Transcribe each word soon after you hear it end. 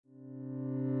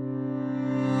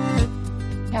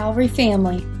Calvary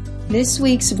family. This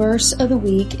week's verse of the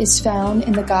week is found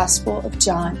in the Gospel of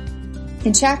John.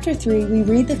 In chapter 3, we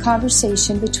read the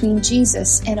conversation between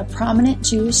Jesus and a prominent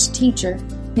Jewish teacher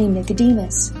named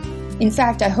Nicodemus. In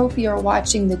fact, I hope you are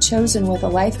watching The Chosen with a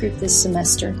life group this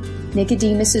semester.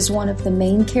 Nicodemus is one of the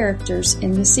main characters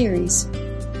in the series.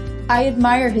 I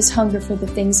admire his hunger for the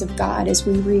things of God as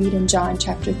we read in John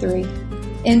chapter 3.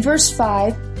 In verse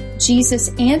 5, Jesus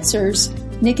answers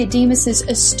Nicodemus's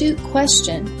astute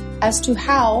question as to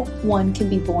how one can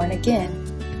be born again.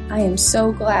 I am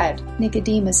so glad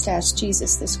Nicodemus asked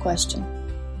Jesus this question.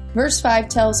 Verse 5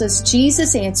 tells us,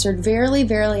 Jesus answered, "Verily,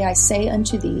 verily, I say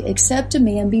unto thee, except a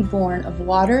man be born of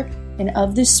water and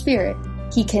of the Spirit,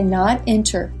 he cannot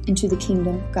enter into the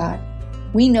kingdom of God."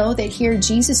 We know that here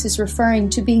Jesus is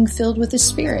referring to being filled with the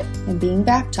Spirit and being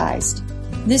baptized.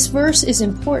 This verse is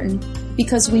important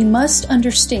because we must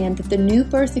understand that the new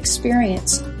birth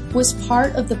experience was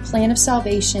part of the plan of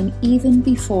salvation even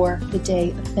before the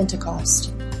day of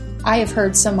Pentecost. I have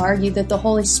heard some argue that the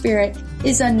Holy Spirit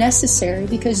is unnecessary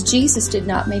because Jesus did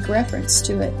not make reference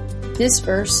to it. This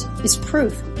verse is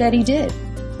proof that he did.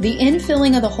 The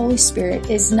infilling of the Holy Spirit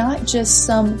is not just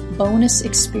some bonus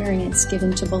experience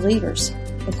given to believers.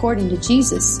 According to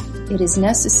Jesus, it is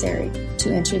necessary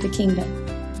to enter the kingdom.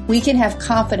 We can have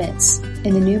confidence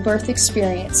in the new birth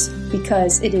experience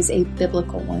because it is a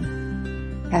biblical one.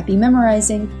 Happy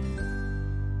memorizing!